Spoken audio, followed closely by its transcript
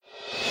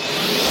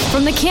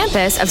From the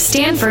campus of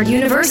Stanford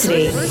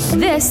University,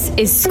 this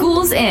is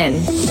Schools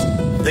In.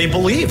 They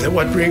believe that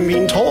what we're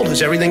being told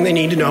is everything they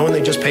need to know, and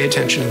they just pay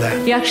attention to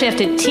that. You actually have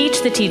to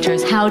teach the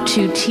teachers how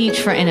to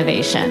teach for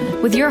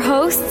innovation. With your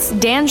hosts,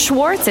 Dan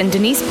Schwartz and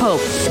Denise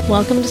Pope.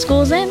 Welcome to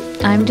Schools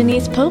In. I'm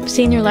Denise Pope,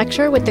 Senior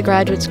Lecturer with the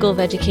Graduate School of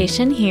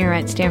Education here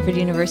at Stanford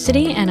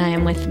University, and I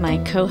am with my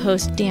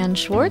co-host Dan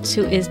Schwartz,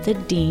 who is the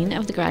Dean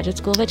of the Graduate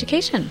School of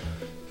Education.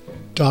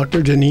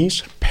 Dr.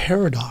 Denise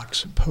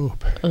Paradox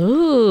Pope.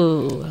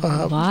 Ooh,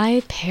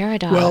 why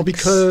paradox? Well,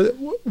 because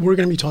we're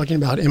going to be talking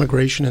about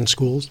immigration in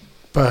schools,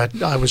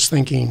 but I was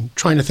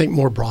trying to think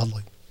more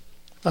broadly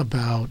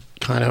about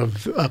kind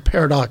of a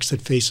paradox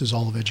that faces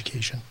all of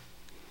education.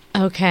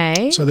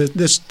 Okay. So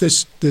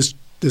this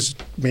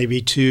may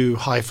be too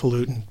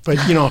highfalutin, but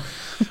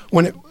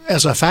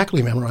as a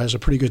faculty member, I was a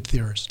pretty good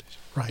theorist,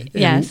 right?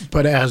 Yes.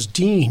 But as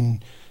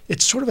dean,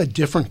 it's sort of a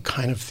different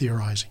kind of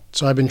theorizing.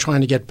 So I've been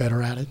trying to get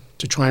better at it,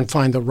 to try and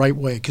find the right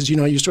way, because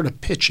you're sort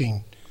of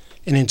pitching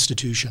an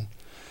institution.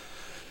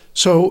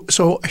 So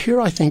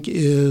here I think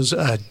is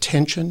a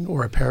tension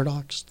or a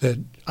paradox that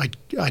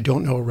I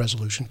don't know a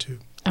resolution to.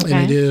 Okay.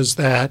 And it is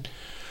that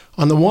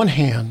on the one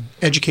hand,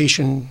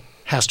 education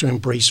has to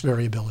embrace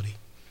variability,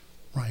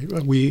 right?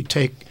 We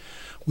take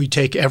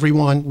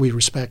everyone, we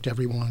respect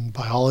everyone,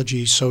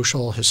 biology,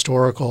 social,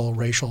 historical,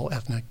 racial,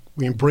 ethnic.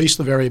 We embrace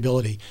the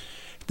variability.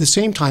 At the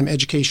same time,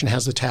 education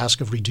has the task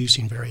of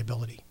reducing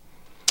variability,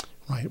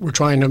 right? We're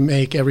trying to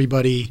make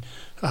everybody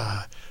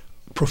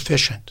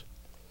proficient,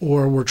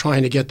 or we're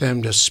trying to get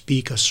them to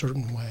speak a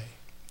certain way.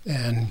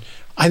 And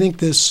I think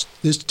this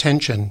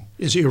tension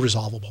is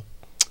irresolvable.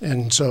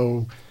 And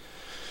so,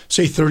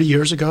 say 30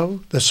 years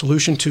ago, the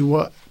solution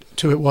to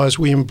it was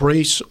we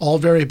embrace all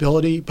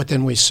variability, but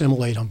then we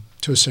assimilate them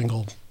to a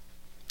single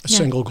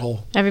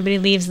goal. Everybody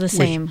leaves the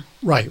same.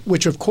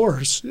 Which of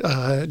course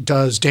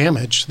does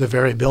damage the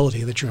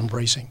variability that you're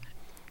embracing.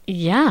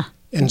 Yeah.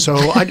 And so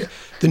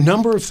the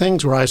number of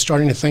things where I was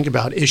starting to think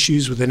about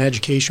issues within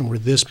education where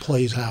this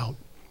plays out,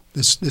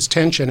 this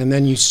tension, and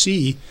then you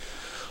see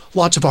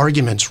lots of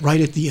arguments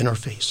right at the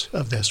interface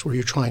of this where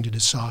you're trying to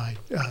decide,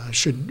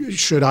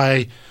 should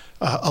I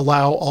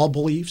allow all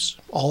beliefs,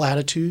 all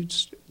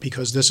attitudes,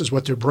 because this is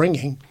what they're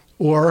bringing,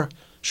 or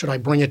should I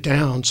bring it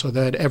down so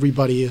that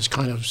everybody is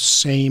kind of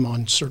same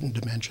on certain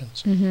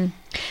dimensions? Mm-hmm.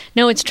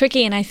 No, it's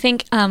tricky, and I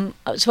think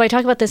so I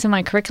talk about this in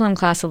my curriculum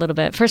class a little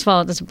bit. First of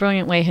all, that's a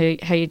brilliant way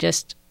how you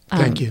just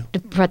Thank you.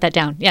 Brought that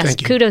down. Yes,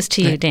 Thank you. Kudos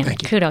to you, Dan.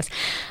 Thank you. Kudos.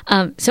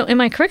 So in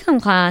my curriculum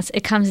class,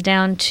 it comes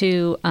down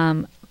to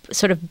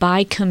sort of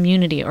by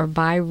community or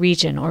by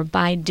region or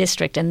by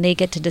district, and they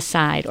get to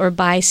decide, or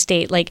by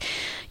state. Like,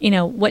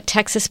 what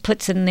Texas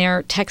puts in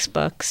their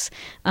textbooks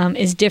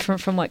is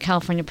different from what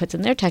California puts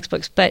in their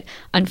textbooks. But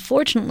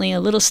unfortunately, a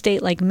little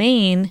state like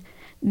Maine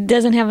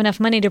doesn't have enough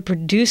money to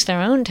produce their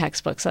own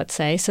textbooks, let's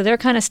say. So they're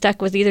kind of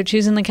stuck with either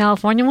choosing the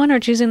California one or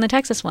choosing the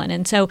Texas one.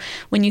 And so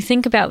when you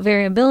think about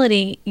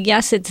variability,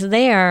 yes, it's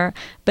there,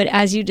 but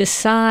as you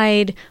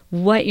decide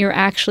what you're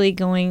actually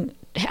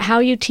how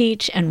you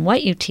teach and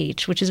what you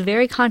teach, which is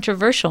very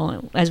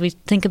controversial as we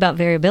think about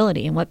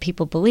variability and what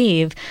people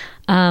believe,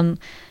 some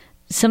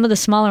of the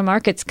smaller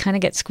markets kind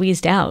of get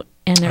squeezed out.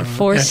 And they're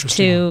forced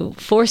to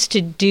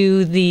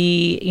do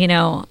the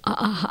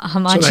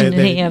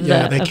homogeneity of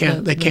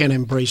the. They can't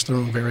embrace their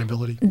own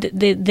variability.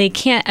 They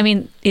can't. I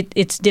mean,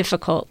 it's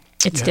difficult.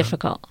 It's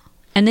difficult.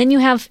 And then you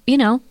have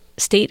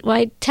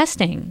statewide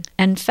testing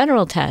and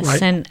federal tests,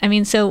 right. And I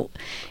mean, so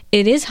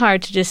it is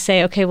hard to just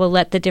say, okay, well,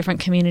 let the different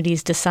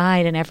communities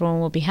decide, and everyone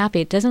will be happy.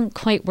 It doesn't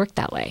quite work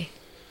that way.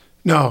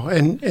 No,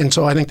 and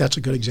so I think that's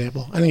a good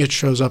example. I think it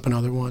shows up in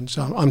other ones.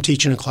 I'm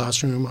teaching a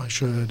classroom. I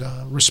should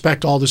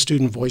respect all the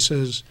student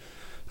voices,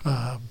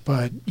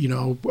 but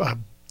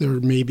there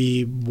may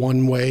be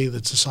one way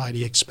that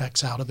society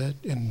expects out of it,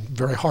 and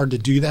very hard to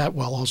do that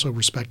while also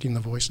respecting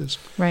the voices.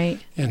 Right.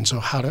 And so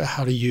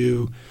how do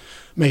you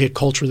make it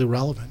culturally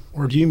relevant,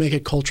 or do you make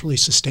it culturally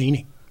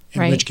sustaining?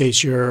 In which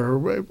case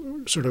you're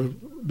sort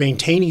of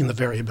maintaining the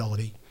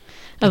variability.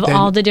 Of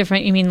all the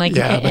different, you mean like...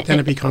 Yeah, but then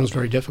it becomes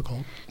very difficult.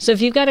 So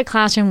if you've got a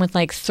classroom with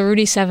like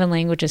 37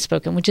 languages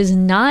spoken, which is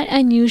not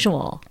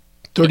unusual.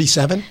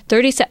 37?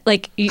 37,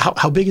 like...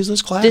 How big is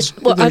this class?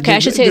 I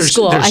should say a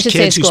school. I should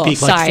say a school. There's kids who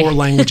speak like 4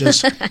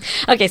 languages.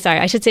 Okay, sorry.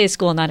 I should say a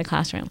school, not a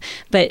classroom.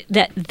 But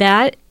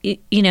that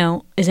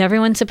is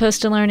everyone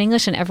supposed to learn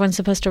English, and everyone's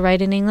supposed to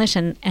write in English?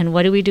 And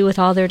what do we do with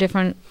all their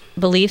different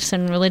beliefs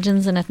and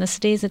religions and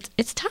ethnicities?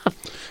 It's tough.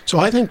 So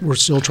I think we're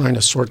still trying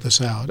to sort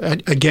this out.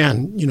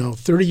 Again,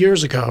 30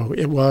 years ago,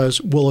 it was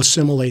we'll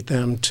assimilate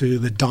them to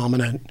the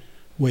dominant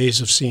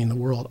ways of seeing the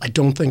world. I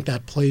don't think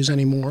that plays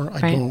anymore.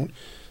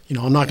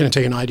 I'm not going to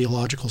take an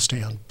ideological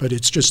stand, but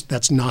it's just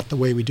that's not the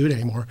way we do it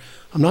anymore.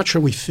 I'm not sure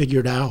we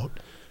figured out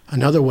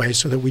another way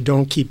so that we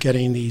don't keep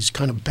getting these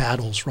kind of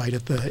battles right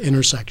at the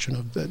intersection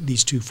of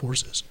these two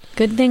forces.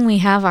 Good thing we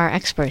have our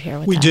expert here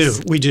with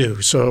us. We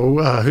do. So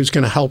who's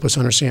going to help us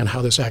understand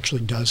how this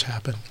actually does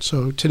happen.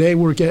 So today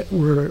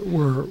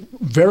we're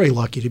very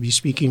lucky to be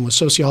speaking with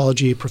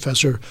sociology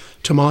professor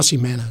Tomás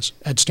Jiménez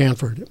at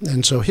Stanford.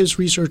 And so his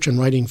research and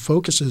writing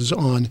focuses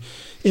on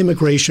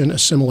immigration,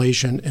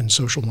 assimilation, and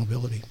social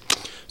mobility.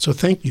 So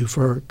thank you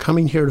for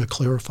coming here to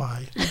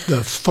clarify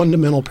the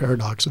fundamental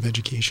paradox of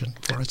education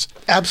for us.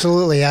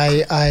 Absolutely.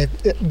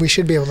 We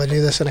should be able to do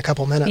this in a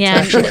couple minutes. Yeah.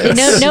 Actually.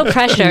 No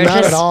pressure.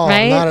 Not just, at all.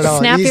 Right? Not at all.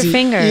 Snap Easy, your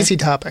finger. Easy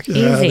topic.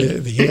 Easy.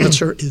 The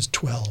answer is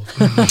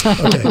 12.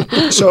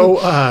 Okay. So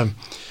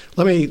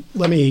let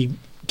me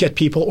get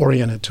people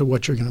oriented to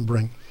what you're going to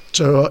bring.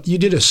 So you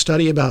did a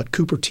study about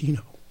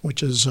Cupertino,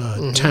 which is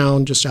a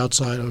town just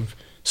outside of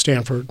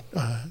Stanford,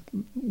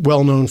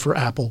 well known for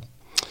Apple,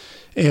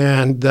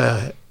 and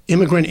the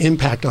immigrant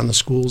impact on the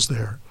schools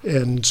there.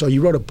 And so you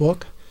wrote a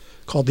book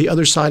called The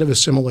Other Side of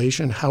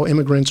Assimilation, How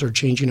Immigrants Are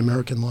Changing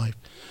American Life.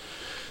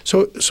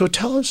 So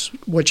tell us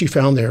what you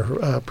found there,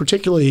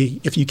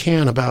 particularly, if you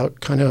can, about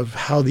kind of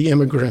how the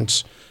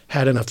immigrants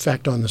had an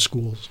effect on the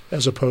schools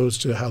as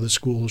opposed to how the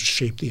schools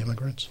shaped the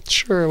immigrants.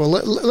 Sure.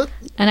 Well,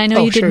 and I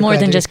know you did more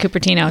than just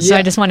Cupertino, so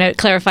I just want to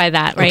clarify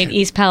that, right? Okay.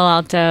 East Palo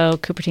Alto,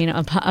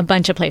 Cupertino, a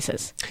bunch of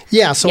places.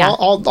 Yeah. So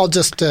I'll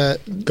just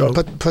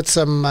put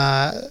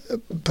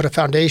a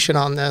foundation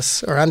on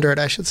this, or under it,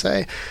 I should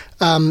say.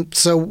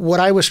 So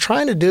what I was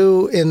trying to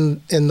do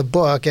in the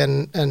book,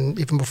 and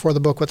even before the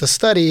book with the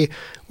study,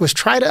 was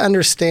try to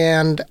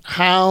understand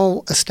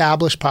how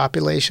established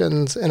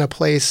populations in a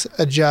place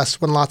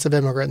adjust when lots of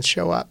immigrants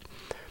show up.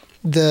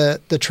 The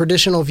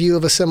traditional view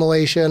of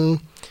assimilation,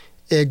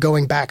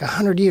 going back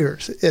 100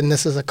 years, and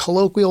this is a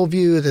colloquial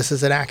view, this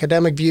is an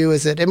academic view,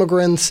 is that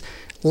immigrants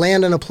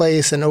land in a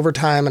place and over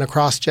time and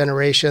across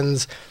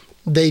generations,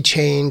 they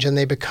change and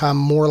they become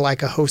more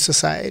like a host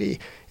society.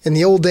 In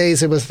the old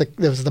days, it was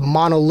the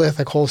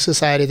monolithic host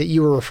society that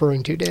you were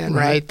referring to, Dan,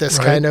 right? This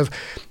kind of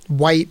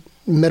white,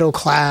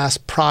 middle-class,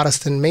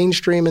 Protestant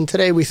mainstream. And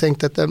today we think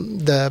that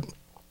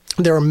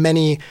there are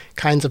many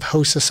kinds of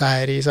host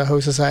societies, a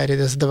host society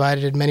that's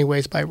divided in many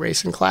ways by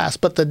race and class.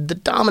 But the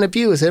dominant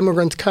view is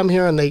immigrants come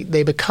here and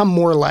they become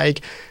more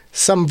like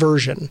some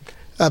version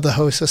of the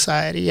host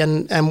society.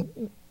 And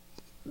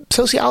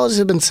sociologists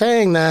have been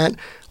saying that,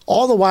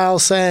 all the while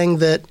saying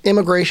that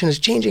immigration is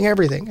changing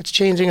everything. It's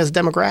changing us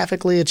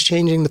demographically. It's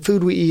changing the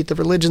food we eat, the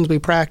religions we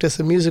practice,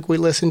 the music we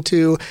listen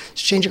to.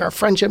 It's changing our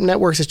friendship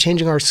networks. It's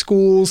changing our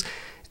schools.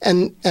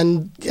 And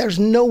there's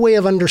no way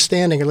of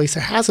understanding, at least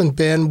there hasn't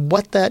been,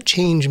 what that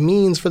change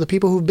means for the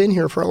people who've been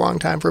here for a long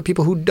time, for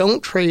people who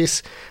don't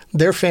trace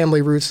their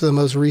family roots to the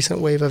most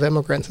recent wave of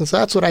immigrants. And so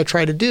that's what I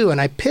try to do. And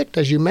I picked,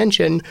 as you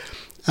mentioned,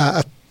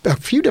 a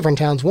few different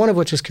towns, one of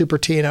which is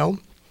Cupertino.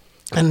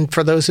 And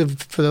for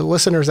the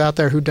listeners out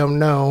there who don't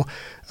know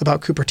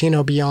about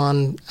Cupertino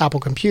beyond Apple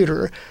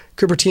Computer,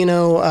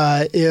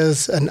 Cupertino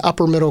is an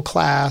upper middle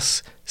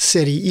class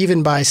city,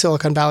 even by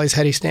Silicon Valley's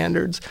heady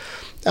standards.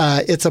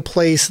 It's a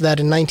place that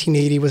in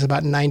 1980 was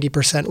about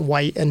 90%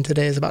 white and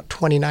today is about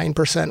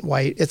 29%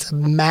 white. It's a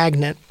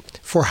magnet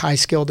for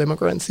high-skilled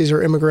immigrants. These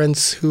are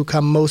immigrants who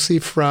come mostly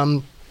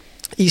from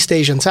East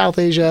Asia and South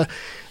Asia.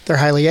 They're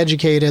highly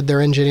educated.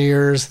 They're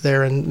engineers.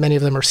 Many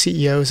of them are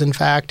CEOs, in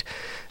fact.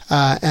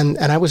 And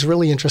I was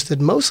really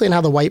interested mostly in how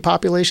the white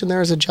population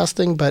there is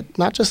adjusting, but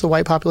not just the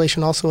white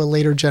population, also a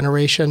later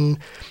generation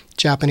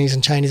Japanese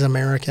and Chinese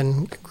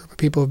American group of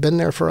people who have been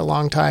there for a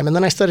long time. And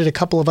then I studied a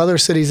couple of other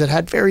cities that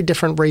had very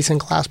different race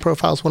and class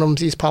profiles. One of them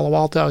is East Palo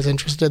Alto. I was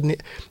interested in the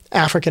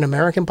African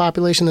American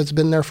population that's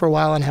been there for a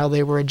while and how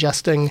they were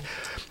adjusting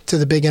to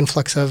the big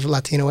influx of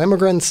Latino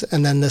immigrants.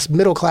 And then this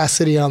middle-class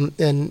city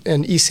in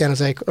East San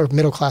Jose, or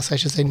middle-class, I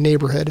should say,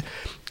 neighborhood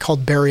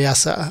called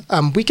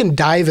Berryessa. We can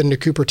dive into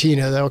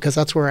Cupertino, though, because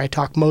that's where I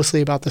talk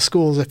mostly about the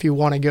schools if you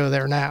want to go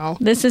there now.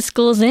 This is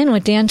Schools In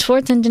with Dan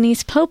Schwartz and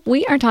Denise Pope.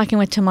 We are talking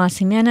with Tomás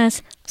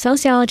Jiménez,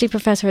 sociology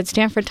professor at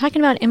Stanford,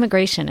 talking about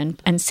immigration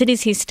and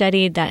cities he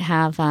studied that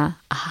have a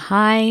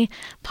high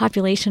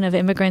population of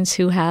immigrants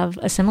who have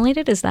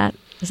assimilated. Is that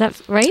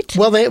right?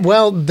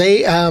 Well,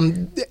 they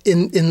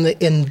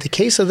in the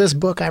case of this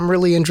book, I'm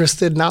really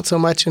interested not so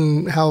much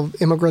in how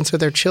immigrants or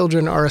their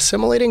children are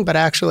assimilating, but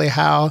actually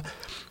how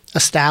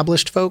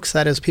established folks,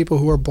 that is people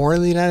who were born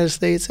in the United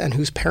States and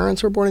whose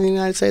parents were born in the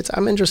United States,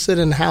 I'm interested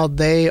in how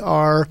they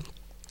are,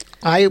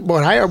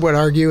 what I would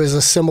argue is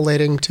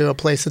assimilating to a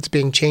place that's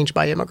being changed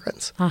by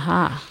immigrants.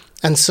 Aha.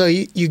 And so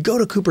you go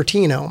to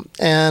Cupertino,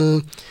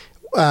 and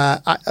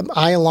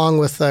I along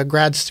with a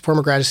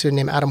former graduate student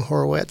named Adam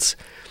Horowitz,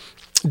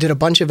 did a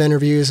bunch of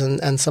interviews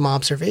and some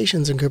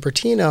observations in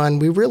Cupertino,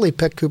 and we really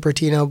picked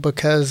Cupertino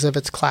because of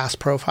its class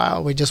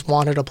profile. We just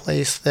wanted a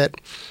place that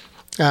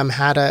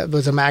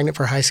was a magnet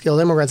for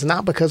high-skilled immigrants,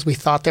 not because we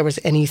thought there was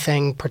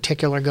anything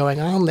particular going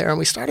on there. And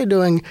we started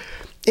doing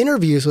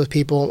interviews with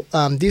people.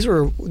 These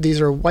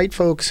are white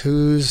folks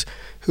who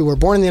were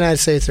born in the United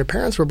States. Their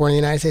parents were born in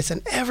the United States,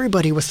 and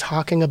everybody was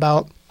talking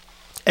about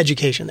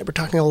education. They were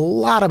talking a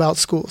lot about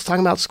schools,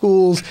 talking about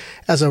schools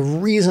as a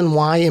reason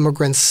why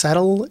immigrants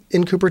settle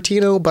in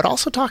Cupertino, but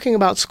also talking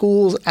about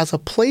schools as a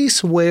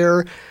place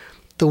where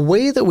the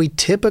way that we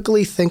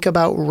typically think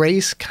about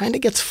race kind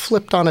of gets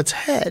flipped on its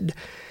head.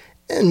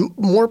 And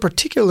more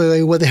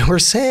particularly, what they were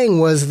saying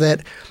was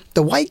that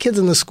the white kids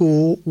in the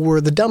school were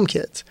the dumb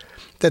kids,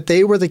 that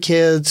they were the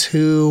kids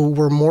who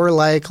were more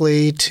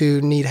likely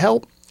to need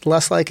help,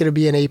 less likely to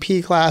be in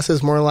AP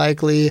classes, more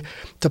likely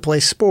to play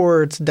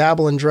sports,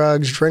 dabble in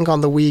drugs, drink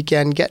on the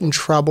weekend, get in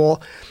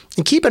trouble.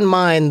 And keep in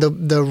mind,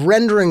 the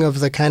rendering of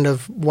the kind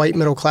of white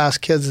middle-class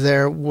kids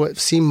there would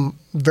seem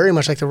very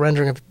much like the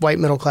rendering of white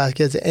middle-class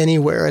kids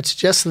anywhere. It's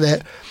just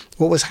that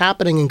what was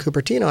happening in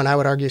Cupertino, and I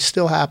would argue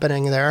still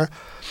happening there,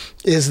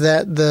 is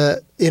that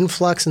the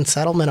influx and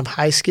settlement of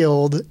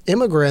high-skilled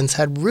immigrants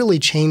had really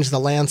changed the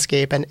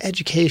landscape, and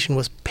education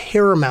was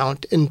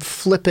paramount in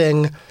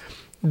flipping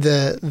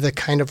the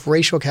kind of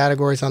racial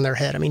categories on their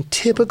head. I mean,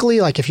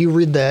 typically, like if you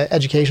read the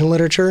education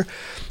literature,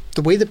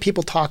 the way that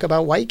people talk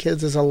about white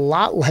kids is a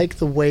lot like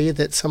the way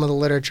that some of the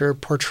literature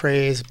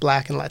portrays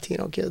Black and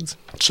Latino kids.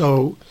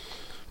 So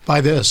by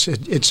this,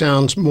 it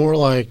sounds more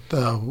like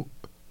the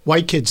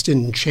white kids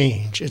didn't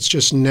change. It's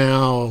just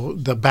now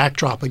the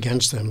backdrop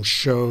against them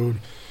showed,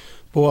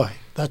 boy,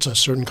 that's a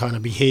certain kind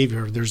of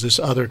behavior. There's this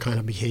other kind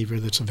of behavior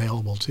that's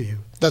available to you.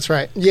 That's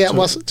right. Yeah,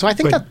 so I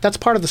think that's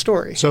part of the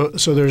story. So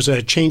there's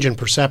a change in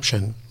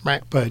perception.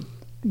 Right. But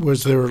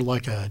was there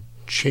like a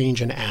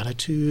change in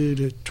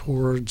attitude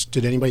towards,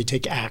 did anybody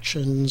take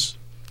actions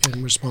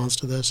in response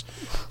to this?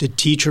 Did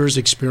teachers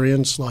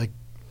experience like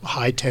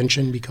high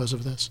tension because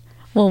of this?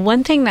 Well,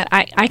 one thing that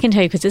I can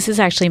tell you, because this is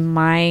actually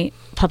my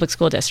public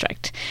school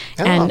district.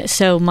 Oh. And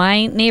so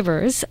my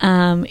neighbors,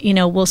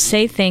 will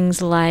say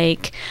things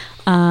like,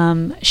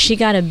 she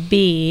got a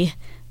B,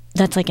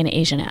 that's like an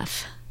Asian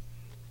F.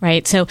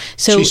 Right? So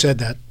she said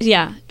that.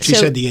 Yeah. She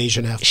said the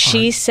Asian F part.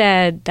 She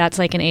said that's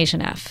like an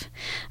Asian F.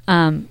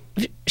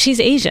 She's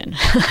Asian,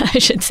 I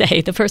should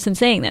say, the person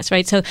saying this,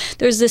 right? So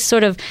there's this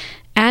sort of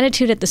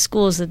attitude at the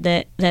schools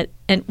that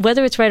and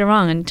whether it's right or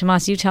wrong, and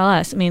Tomás, you tell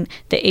us, I mean,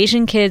 the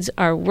Asian kids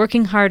are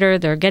working harder,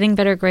 they're getting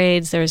better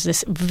grades, there's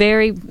this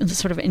very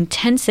sort of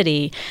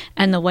intensity,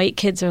 and the white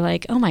kids are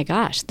like, oh my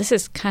gosh, this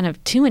is kind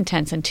of too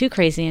intense and too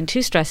crazy and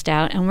too stressed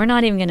out, and we're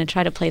not even going to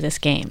try to play this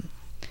game.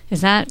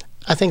 Is that?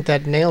 I think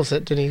that nails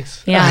it,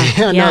 Denise.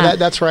 Yeah. No,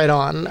 that's right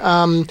on.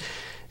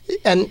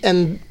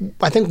 And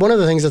I think one of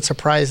the things that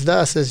surprised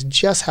us is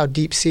just how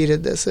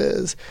deep-seated this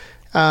is.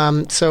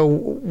 So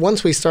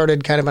once we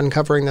started kind of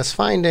uncovering this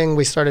finding,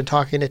 we started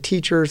talking to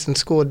teachers and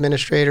school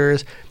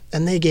administrators,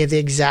 and they gave the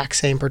exact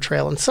same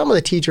portrayal. And some of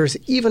the teachers,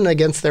 even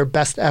against their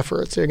best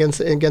efforts, against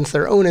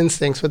their own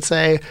instincts, would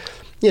say,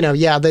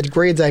 the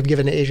grades I've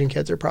given to Asian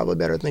kids are probably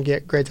better than the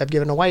grades I've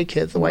given to white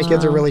kids. The white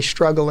kids are really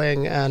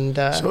struggling. And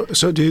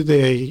So do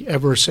they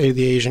ever say to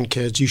the Asian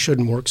kids, you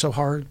shouldn't work so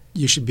hard?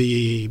 You should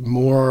be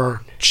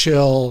more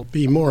chill,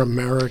 be more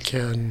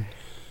American?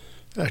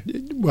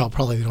 Well,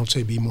 probably they don't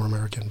say be more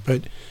American,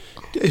 but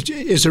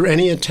is there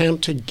any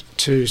attempt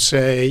to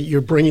say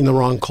you're bringing the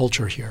wrong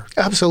culture here?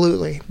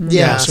 Absolutely.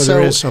 Yeah. So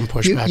there is some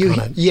pushback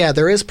on it. Yeah,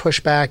 there is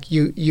pushback.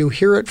 You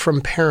hear it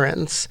from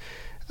parents.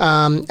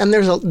 And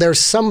there's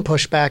some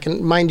pushback,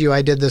 and mind you,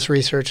 I did this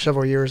research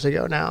several years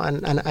ago now,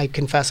 and I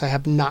confess I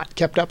have not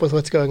kept up with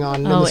what's going on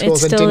in the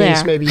schools. It's and still Denise,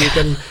 there. maybe you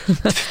can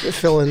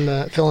fill in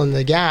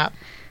the gap.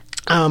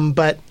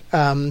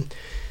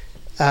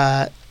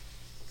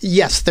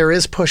 Yes, there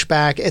is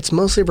pushback. It's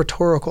mostly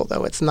rhetorical,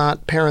 though. It's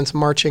not parents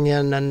marching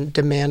in and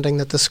demanding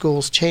that the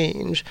schools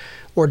change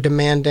or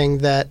demanding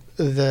that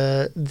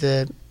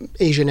the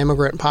Asian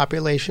immigrant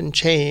population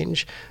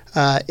change.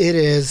 It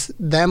is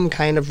them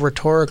kind of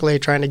rhetorically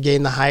trying to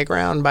gain the high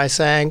ground by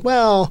saying,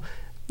 well,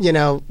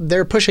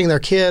 they're pushing their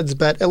kids,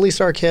 but at least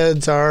our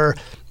kids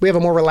we have a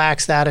more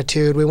relaxed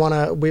attitude. We want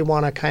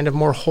a kind of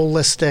more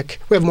holistic,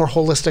 we have a more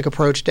holistic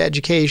approach to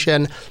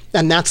education,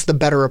 and that's the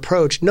better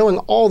approach, knowing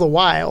all the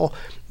while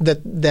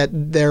that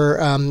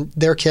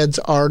their kids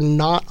are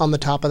not on the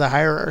top of the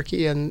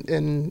hierarchy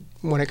and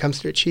when it comes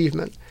to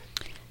achievement.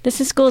 This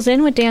is Schools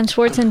In with Dan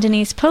Schwartz and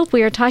Denise Pope.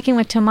 We are talking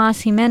with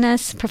Tomás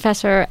Jiménez,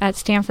 professor at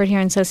Stanford here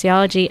in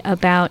sociology,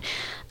 about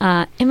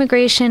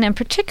immigration and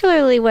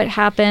particularly what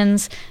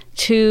happens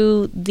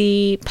to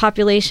the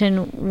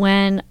population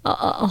when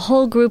a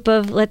whole group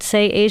of, let's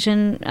say,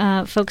 Asian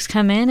folks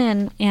come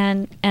in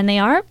and they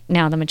are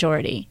now the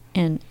majority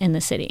in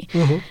the city.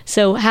 Mm-hmm.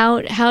 So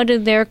how do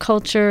their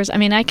cultures? I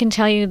mean, I can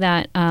tell you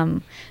that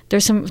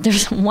there's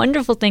some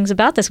wonderful things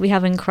about this. We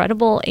have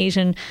incredible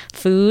Asian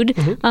food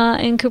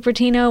in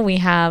Cupertino. We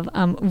have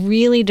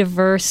really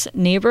diverse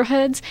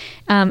neighborhoods,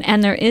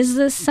 and there is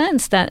this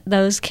sense that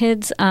those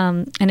kids,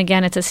 and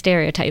again, it's a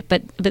stereotype,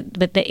 but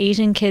the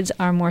Asian kids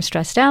are more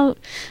stressed out.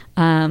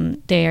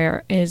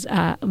 There is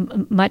a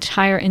much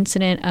higher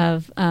incident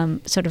of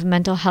sort of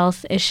mental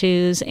health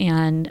issues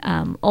and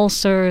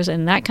ulcers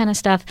and that kind of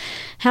stuff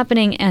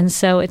happening. And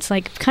so it's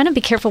like kind of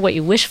be careful what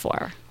you wish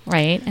for,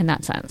 right, in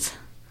that sense.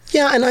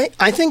 Yeah, and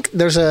I think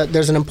there's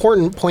an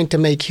important point to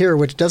make here,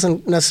 which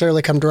doesn't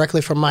necessarily come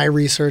directly from my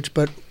research,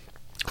 but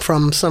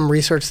from some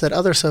research that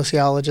other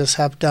sociologists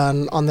have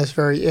done on this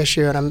very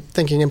issue. And I'm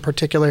thinking in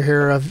particular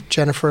here of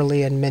Jennifer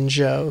Lee and Min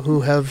Zhou,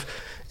 who have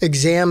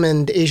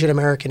examined Asian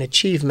American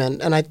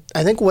achievement. And I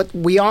think what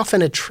we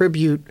often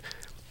attribute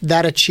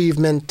that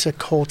achievement to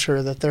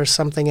culture, that there's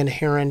something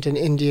inherent in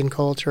Indian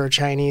culture or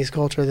Chinese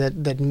culture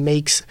that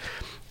makes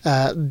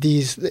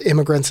these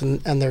immigrants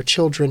and their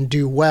children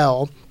do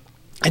well.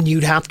 And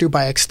you'd have to,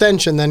 by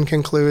extension, then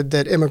conclude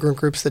that immigrant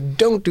groups that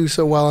don't do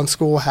so well in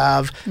school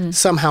have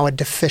somehow a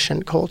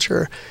deficient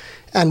culture.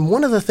 And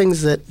one of the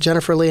things that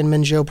Jennifer Lee and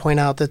Min Zhou point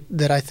out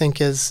that I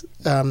think is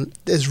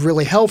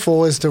really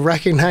helpful is to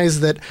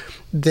recognize that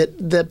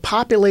the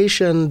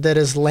population that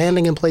is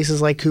landing in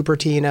places like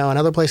Cupertino and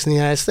other places in the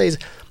United States,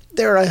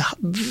 they're a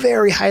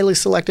very highly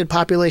selected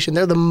population.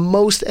 They're the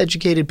most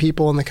educated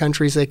people in the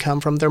countries they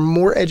come from. They're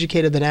more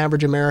educated than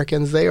average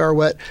Americans. They are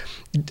what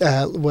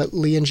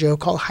Lee and Zhou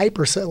call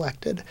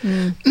hyper-selected.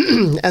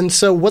 And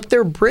so what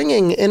they're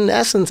bringing, in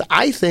essence,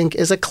 I think,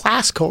 is a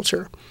class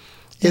culture.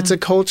 Yeah. It's a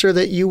culture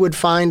that you would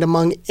find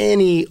among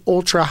any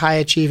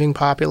ultra-high-achieving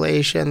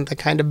population, the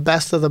kind of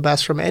best of the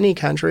best from any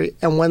country.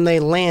 And when they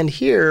land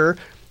here,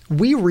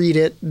 we read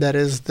it, that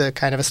is the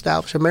kind of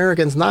established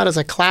Americans, not as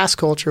a class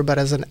culture, but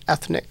as an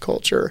ethnic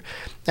culture.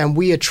 And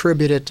we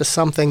attribute it to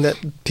something that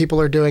people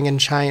are doing in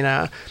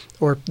China,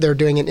 or they're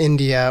doing in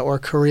India, or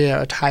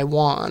Korea, or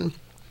Taiwan.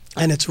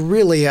 And it's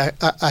really, I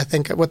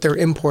think, what they're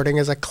importing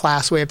is a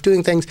class way of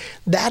doing things.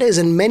 That is,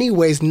 in many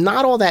ways,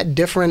 not all that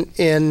different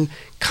in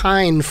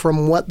kind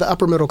from what the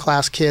upper middle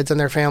class kids and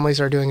their families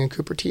are doing in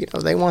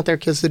Cupertino. They want their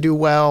kids to do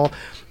well.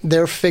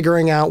 They're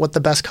figuring out what the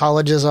best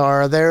colleges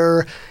are.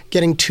 They're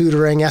getting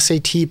tutoring,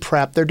 SAT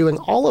prep. They're doing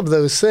all of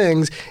those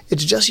things.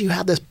 It's just you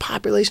have this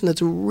population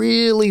that's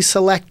really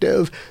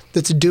selective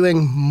that's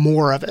doing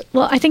more of it.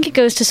 Well, I think it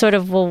goes to sort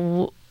of,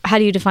 how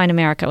do you define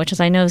America, which is,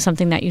 I know,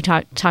 something that you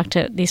talk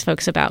to these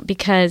folks about,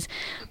 because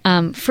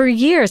for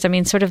years, I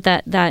mean, sort of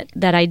that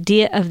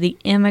idea of the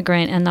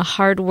immigrant and the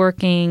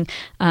hardworking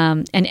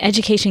and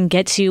education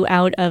gets you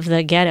out of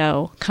the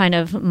ghetto kind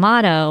of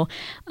motto,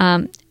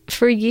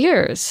 for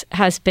years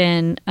has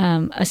been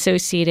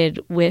associated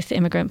with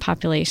immigrant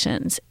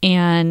populations,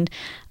 and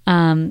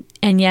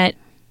yet,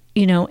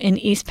 you know, in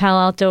East Palo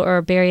Alto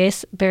or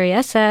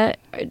Berryessa,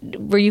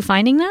 were you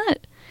finding that?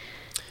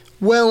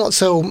 Well,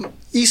 so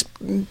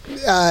in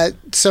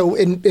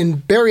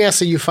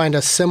Berryessa, you find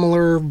a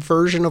similar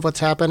version of what's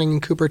happening in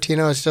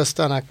Cupertino. It's just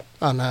on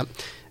a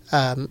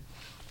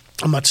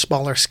much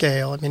smaller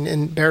scale. I mean,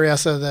 in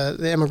Berryessa,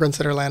 the immigrants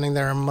that are landing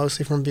there are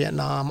mostly from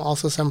Vietnam,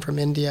 also some from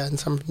India and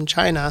some from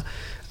China.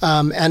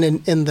 And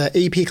in the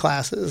AP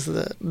classes,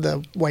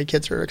 the white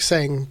kids are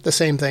saying the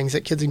same things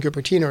that kids in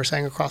Cupertino are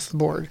saying across the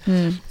board.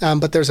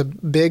 But there's a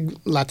big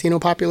Latino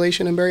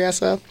population in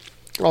Berryessa,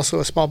 also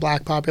a small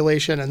black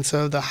population, and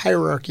so the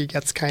hierarchy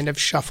gets kind of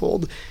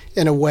shuffled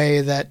in a way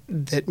that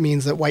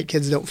means that white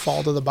kids don't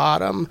fall to the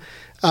bottom.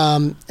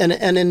 And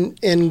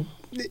in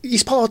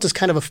East Palo Alto is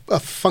kind of a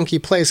funky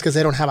place because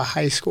they don't have a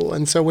high school.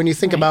 And so when you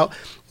think about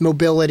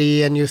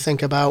mobility and you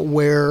think about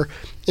where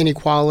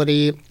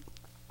inequality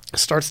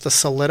starts to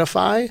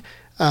solidify,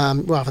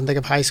 we often think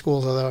of high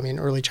schools, although, I mean,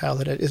 early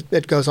childhood,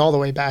 it goes all the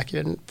way back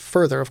even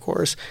further, of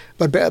course.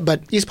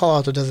 But East Palo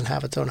Alto doesn't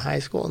have its own high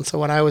school. And so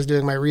when I was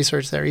doing my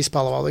research there, East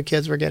Palo Alto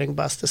kids were getting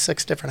bused to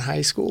 6 different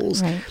high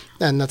schools. Right.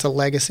 And that's a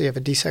legacy of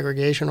a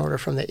desegregation order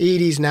from the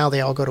 80s. Now they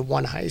all go to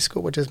one high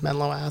school, which is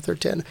Menlo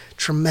Atherton.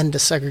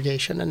 Tremendous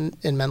segregation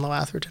in Menlo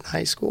Atherton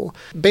High School.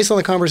 Based on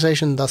the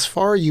conversation thus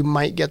far, you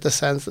might get the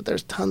sense that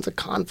there's tons of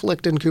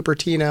conflict in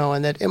Cupertino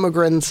and that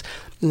immigrants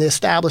and the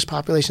established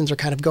populations are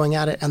kind of going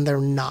at it, and they're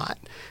not.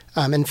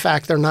 In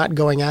fact, they're not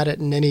going at it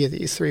in any of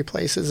these 3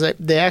 places.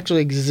 They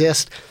actually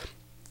exist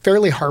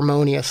fairly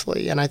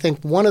harmoniously. And I think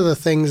one of the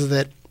things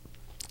that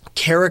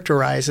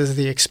characterizes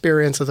the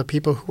experience of the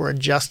people who are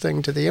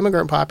adjusting to the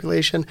immigrant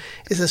population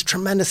is this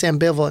tremendous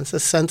ambivalence,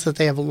 this sense that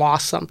they have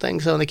lost something.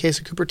 So in the case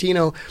of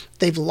Cupertino,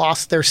 they've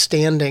lost their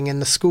standing in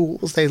the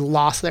schools, they've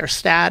lost their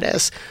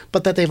status,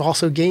 but that they've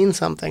also gained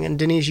something. And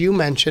Denise, you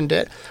mentioned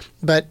it,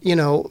 but you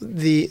know,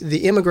 the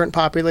immigrant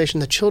population,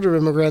 the children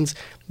of immigrants,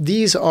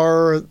 these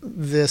are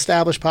the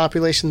established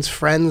population's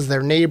friends,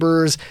 their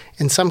neighbors.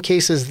 In some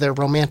cases, they're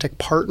romantic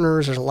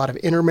partners. There's a lot of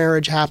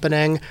intermarriage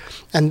happening.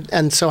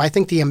 And so I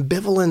think the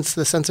ambivalence,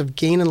 the sense of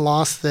gain and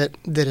loss that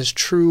is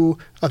true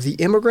of the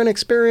immigrant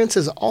experience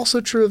is also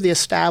true of the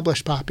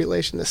established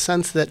population, the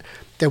sense that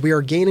we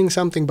are gaining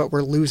something, but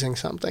we're losing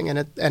something.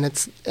 And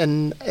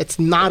it's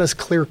not as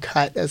clear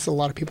cut as a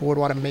lot of people would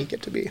want to make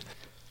it to be.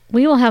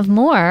 We will have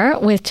more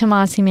with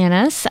Tomás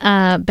Jiménez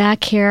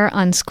back here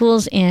on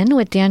Schools In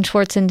with Dan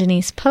Schwartz and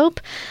Denise Pope,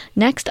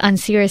 next on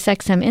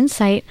SiriusXM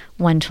Insight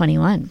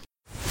 121.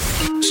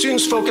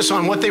 Students focus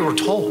on what they were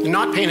told,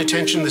 not paying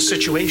attention to the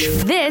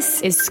situation. This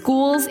is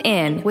Schools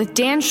In with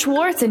Dan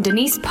Schwartz and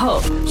Denise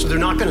Pope. So they're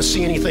not going to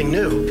see anything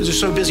new because they're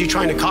so busy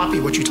trying to copy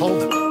what you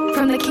told them.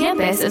 from the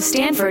campus of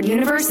Stanford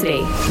University.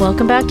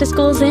 Welcome back to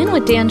Schools In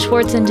with Dan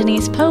Schwartz and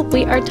Denise Pope.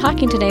 We are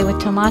talking today with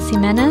Tomás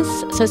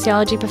Jiménez,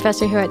 sociology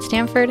professor here at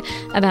Stanford,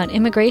 about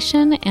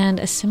immigration and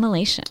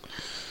assimilation.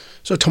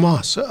 So,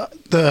 Tomás,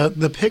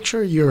 the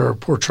picture you're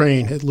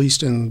portraying, at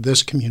least in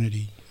this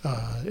community,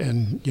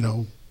 and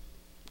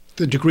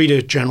the degree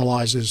to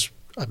generalize is,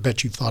 I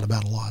bet you've thought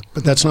about a lot,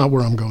 but that's not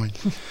where I'm going.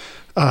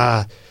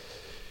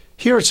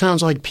 Here it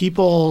sounds like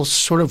people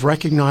sort of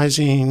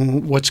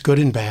recognizing what's good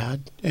and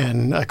bad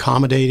and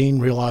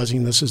accommodating,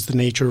 realizing this is the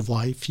nature of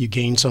life. You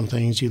gain some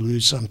things, you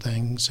lose some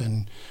things,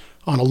 and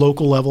on a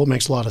local level, it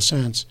makes a lot of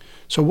sense.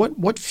 So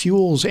what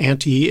fuels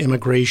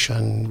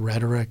anti-immigration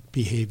rhetoric,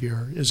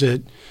 behavior? Is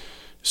it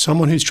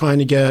someone who's trying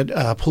to get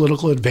a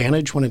political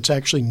advantage when it's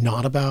actually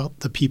not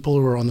about the people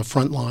who are on the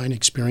front line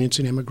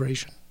experiencing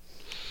immigration?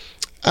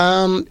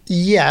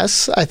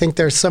 Yes, I think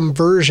there's some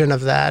version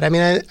of that. I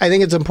mean, I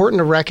think it's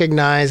important to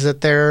recognize that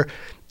there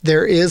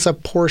is a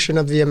portion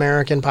of the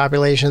American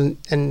population,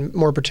 and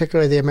more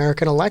particularly the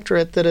American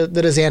electorate, that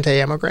is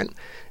anti-immigrant,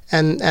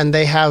 and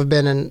they have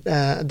been,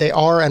 and they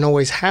are, and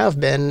always have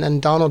been.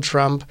 And Donald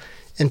Trump,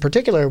 in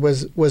particular,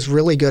 was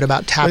really good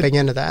about tapping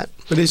into that.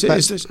 But is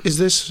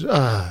this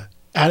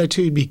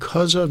attitude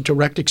because of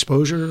direct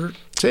exposure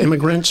to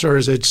immigrants, or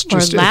is it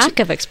just lack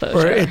of exposure?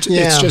 Or it's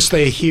just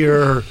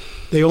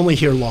they only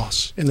hear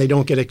loss and they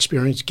don't get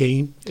experience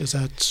gain? Is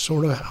that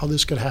sort of how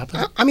this could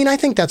happen? I mean, I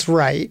think that's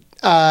right.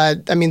 I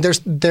mean,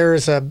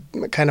 there's a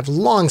kind of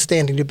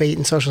long-standing debate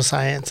in social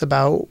science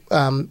about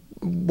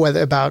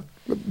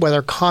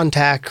whether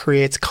contact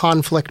creates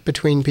conflict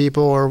between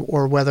people,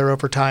 or whether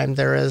over time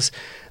there is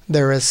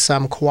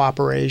some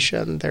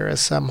cooperation, there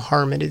is some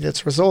harmony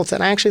that's results.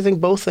 And I actually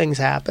think both things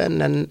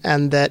happen,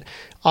 and that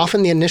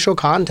often the initial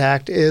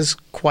contact is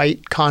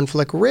quite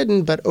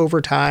conflict-ridden, but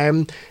over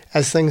time,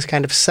 as things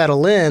kind of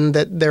settle in,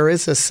 that there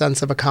is a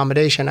sense of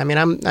accommodation. I mean,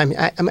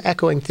 I'm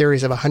echoing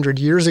theories of 100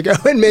 years ago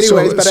in many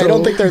ways, but I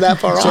don't think they're that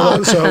far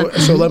off.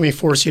 So let me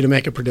force you to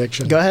make a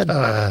prediction. Go ahead.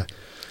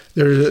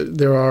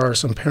 There are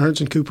some parents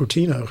in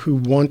Cupertino who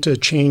want to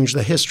change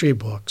the history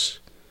books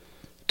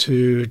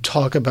to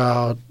talk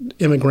about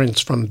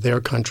immigrants from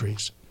their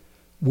countries.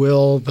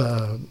 Will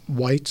the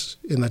whites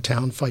in the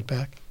town fight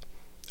back?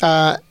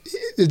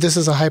 This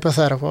is a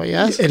hypothetical,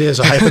 yes? It is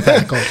a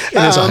hypothetical.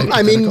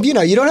 I mean, you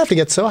don't have to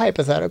get so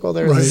hypothetical.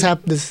 This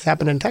has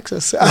happened in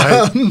Texas.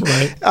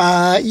 Right.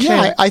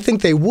 I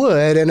think they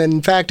would. And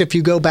in fact, if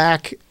you go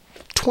back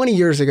 20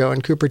 years ago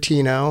in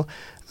Cupertino,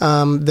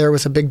 there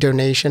was a big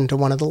donation to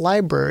one of the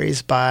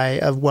libraries by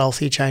a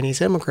wealthy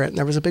Chinese immigrant. And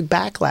there was a big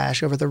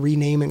backlash over the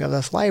renaming of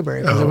this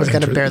library because it was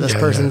going to bear this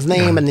person's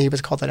name, and he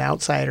was called an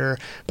outsider.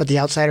 But the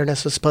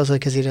outsiderness was supposedly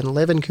because he didn't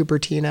live in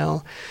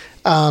Cupertino.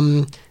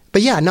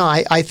 But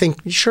I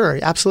think, sure,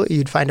 absolutely,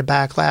 you'd find a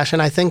backlash.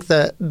 And I think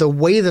the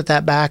way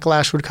that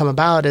backlash would come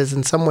about is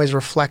in some ways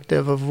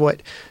reflective of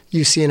what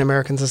you see in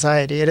American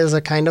society. It is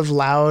a kind of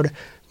loud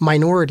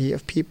minority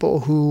of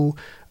people who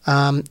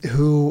are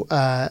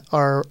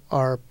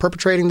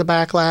perpetrating the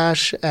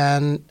backlash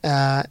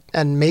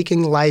and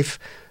making life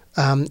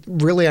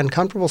really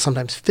uncomfortable,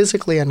 sometimes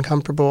physically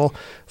uncomfortable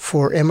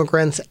for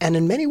immigrants, and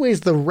in many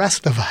ways the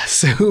rest of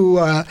us who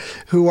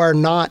are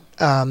not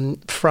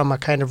from a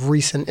kind of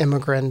recent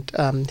immigrant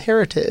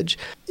heritage.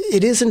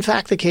 It is in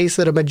fact the case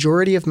that a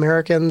majority of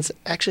Americans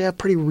actually have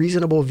pretty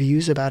reasonable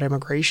views about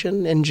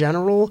immigration in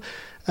general.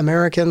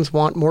 Americans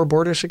want more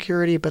border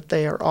security, but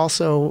they are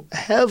also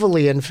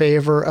heavily in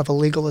favor of a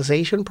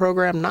legalization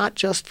program, not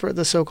just for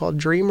the so-called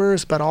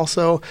dreamers, but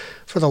also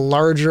for the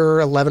larger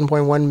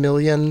 11.1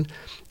 million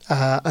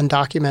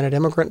undocumented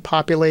immigrant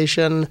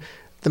population.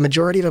 The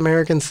majority of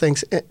Americans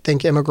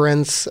think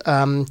immigrants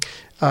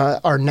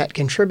are net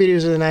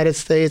contributors to the United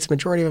States. The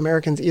majority of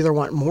Americans either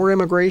want more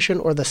immigration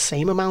or the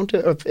same amount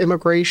of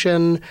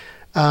immigration.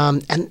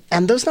 And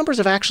those numbers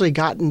have actually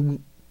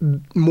gotten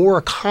more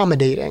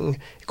accommodating,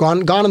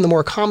 gone in the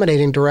more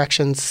accommodating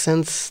direction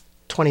since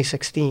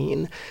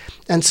 2016.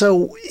 And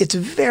so it's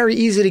very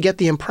easy to get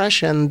the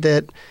impression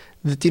that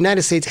the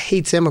United States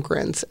hates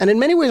immigrants. And in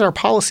many ways, our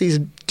policies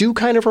do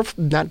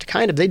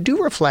they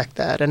do reflect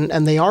that.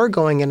 And they are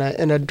going in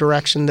a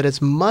direction that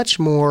is much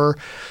more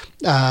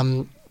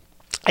aimed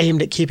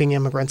at keeping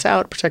immigrants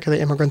out,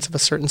 particularly immigrants of a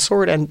certain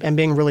sort, and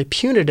being really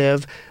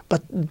punitive.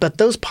 But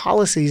those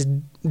policies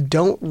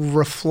don't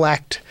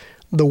reflect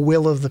the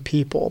will of the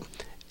people.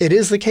 It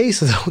is the case,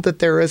 though, that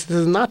this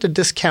is not to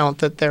discount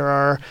that there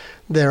are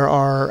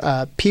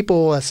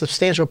people, a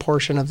substantial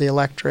portion of the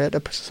electorate,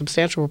 a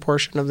substantial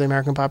proportion of the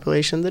American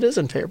population that is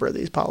in favor of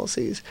these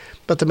policies,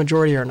 but the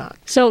majority are not.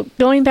 So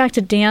going back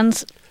to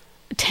Dan's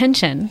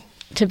tension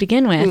to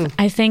begin with,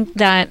 I think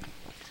that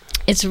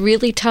it's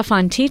really tough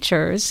on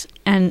teachers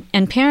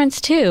and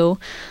parents too,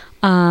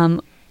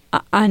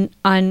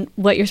 on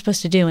what you're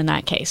supposed to do in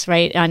that case,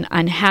 right?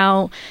 On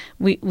how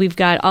we've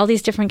got all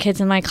these different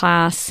kids in my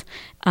class.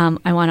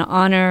 I want to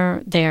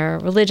honor their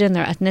religion,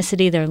 their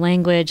ethnicity, their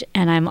language,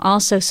 and I'm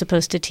also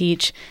supposed to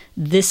teach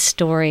this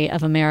story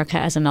of America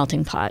as a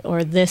melting pot,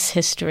 or this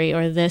history,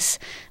 or this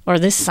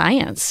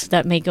science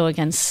that may go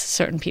against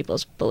certain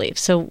people's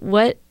beliefs. So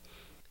what,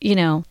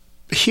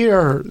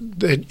 Here,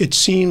 it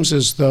seems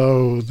as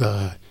though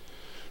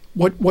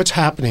what's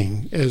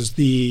happening is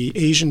the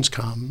Asians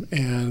come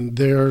and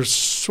they're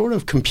sort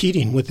of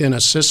competing within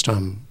a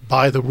system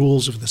by the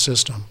rules of the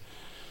system.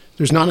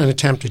 There's not an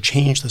attempt to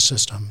change the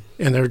system,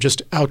 and they're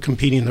just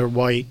out-competing their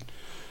white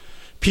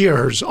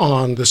peers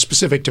on the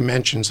specific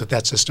dimensions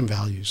that system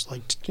values,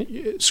 like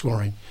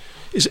scoring.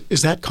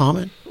 Is that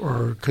common,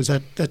 or because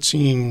that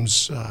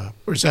seems,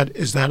 or is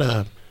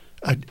that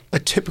a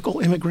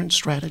typical immigrant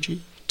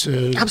strategy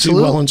to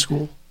Absolutely. do well in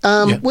school?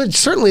 Well,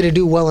 certainly to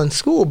do well in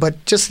school,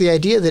 but just the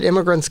idea that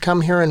immigrants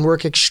come here and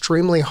work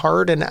extremely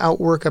hard and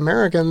outwork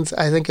Americans,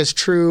 I think, is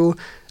true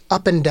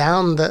up and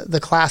down the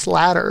class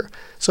ladder.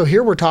 So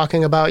here we're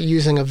talking about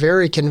using a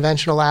very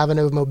conventional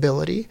avenue of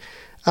mobility.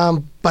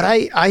 But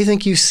I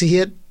think you see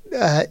it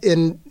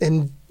in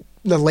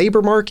the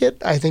labor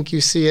market. I think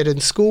you see it in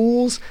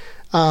schools.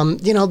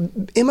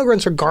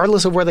 Immigrants,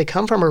 regardless of where they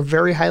come from, are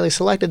very highly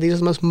selected. These are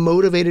the most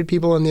motivated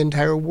people in the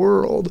entire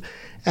world.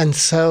 And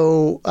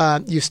so,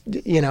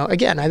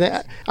 again,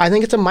 I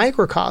think it's a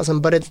microcosm,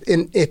 but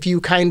if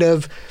you kind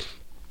of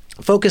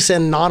focus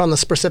in not on the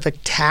specific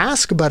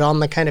task, but on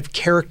the kind of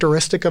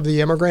characteristic of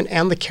the immigrant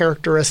and the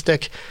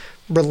characteristic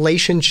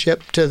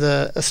relationship to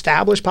the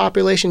established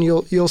population,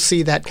 you'll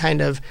see that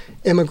kind of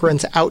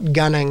immigrants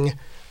outgunning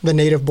the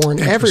native-born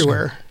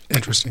everywhere.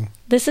 Interesting.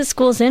 This is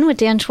Schools In with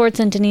Dan Schwartz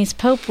and Denise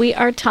Pope. We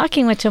are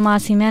talking with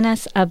Tomás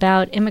Jiménez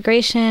about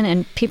immigration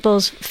and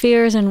people's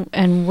fears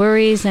and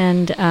worries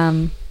and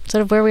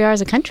sort of where we are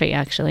as a country,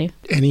 actually.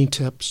 Any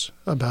tips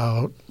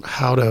about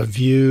how to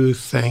view,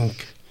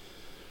 think,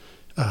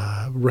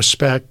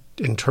 respect,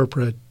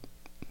 interpret?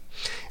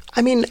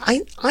 I mean,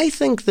 I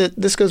think that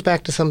this goes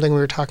back to something we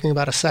were talking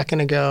about a second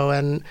ago,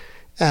 and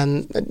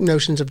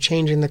notions of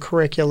changing the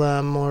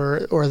curriculum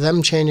or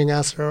them changing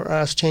us or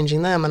us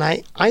changing them. And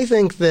I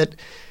think that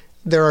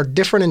there are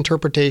different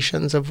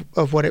interpretations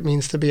of what it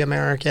means to be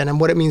American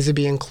and what it means to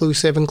be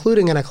inclusive,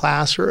 including in a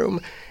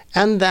classroom,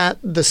 and that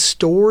the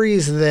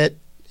stories that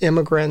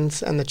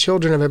immigrants and the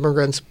children of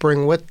immigrants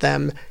bring with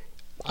them,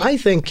 I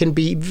think, can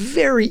be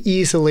very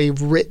easily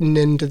written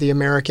into the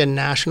American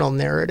national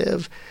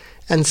narrative.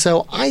 And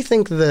so I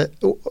think that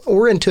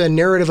we're into a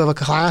narrative of a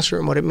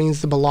classroom, what it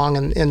means to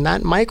belong in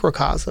that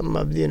microcosm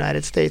of the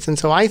United States. And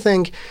so I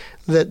think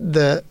that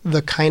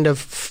the kind of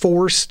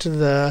forced,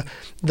 the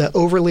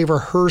overly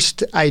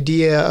rehearsed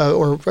idea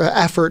or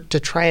effort to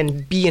try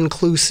and be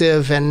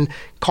inclusive and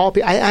call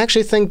people, I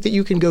actually think that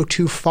you can go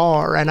too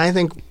far. And I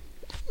think,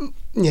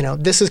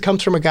 this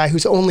comes from a guy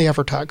who's only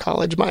ever taught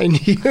college,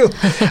 mind you.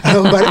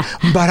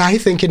 But I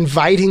think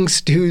inviting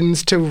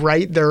students to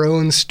write their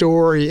own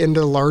story into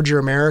the larger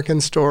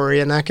American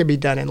story, and that can be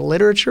done in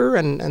literature,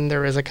 and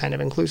there is a kind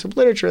of inclusive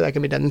literature that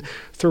can be done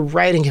through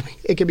writing.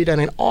 It can be done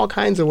in all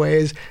kinds of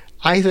ways.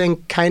 I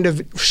think kind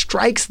of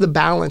strikes the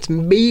balance,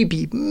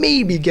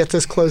 maybe gets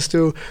us close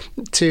to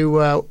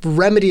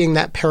remedying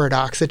that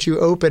paradox that you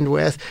opened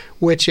with,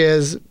 which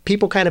is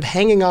people kind of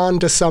hanging on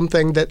to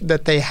something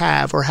that they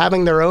have, or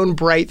having their own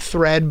bright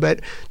thread, but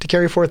to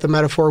carry forth the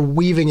metaphor,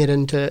 weaving it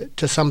into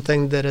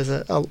something that is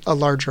a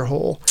larger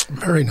whole.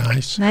 Very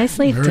nice.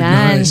 Nicely Very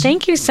done. nice.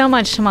 Thank you so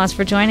much, Tomás,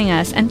 for joining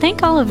us. And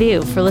thank all of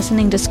you for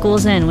listening to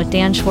Schools In with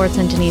Dan Schwartz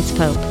and Denise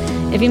Pope.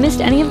 If you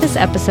missed any of this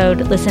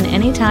episode, listen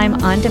anytime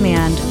on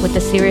demand with the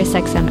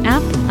SiriusXM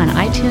app, on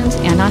iTunes,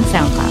 and on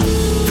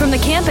SoundCloud. From the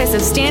campus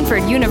of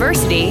Stanford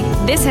University,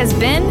 this has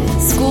been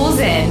Schools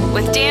In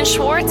with Dan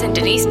Schwartz and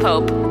Denise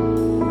Pope.